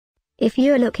If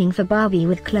you're looking for Barbie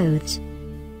with clothes,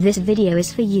 this video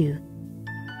is for you.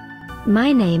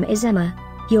 My name is Emma,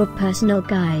 your personal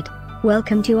guide.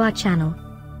 Welcome to our channel.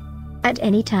 At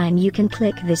any time you can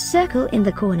click this circle in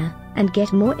the corner, and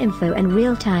get more info and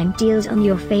real-time deals on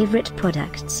your favorite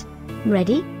products.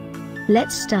 Ready?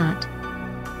 Let's start.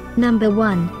 Number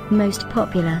 1, Most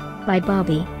Popular, by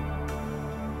Barbie.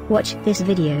 Watch this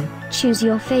video, choose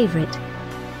your favorite.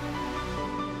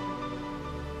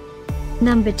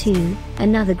 Number 2,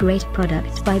 another great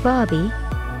product by Barbie.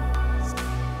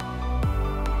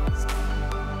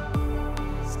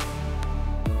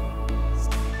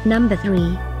 Number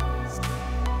 3.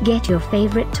 Get your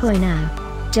favorite toy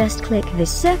now. Just click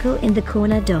this circle in the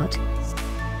corner dot.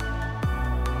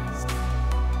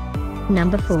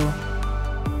 Number 4.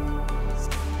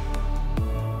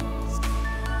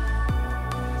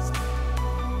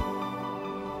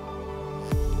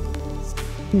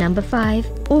 Number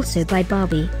 5, also by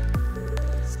Barbie.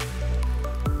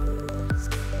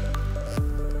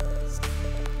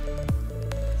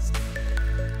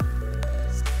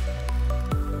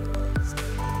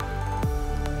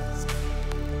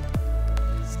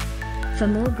 For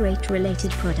more great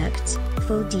related products,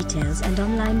 full details and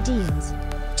online deals,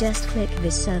 just click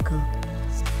this circle.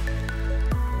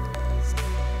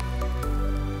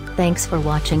 Thanks for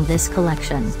watching this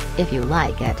collection. If you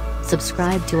like it,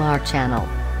 subscribe to our channel.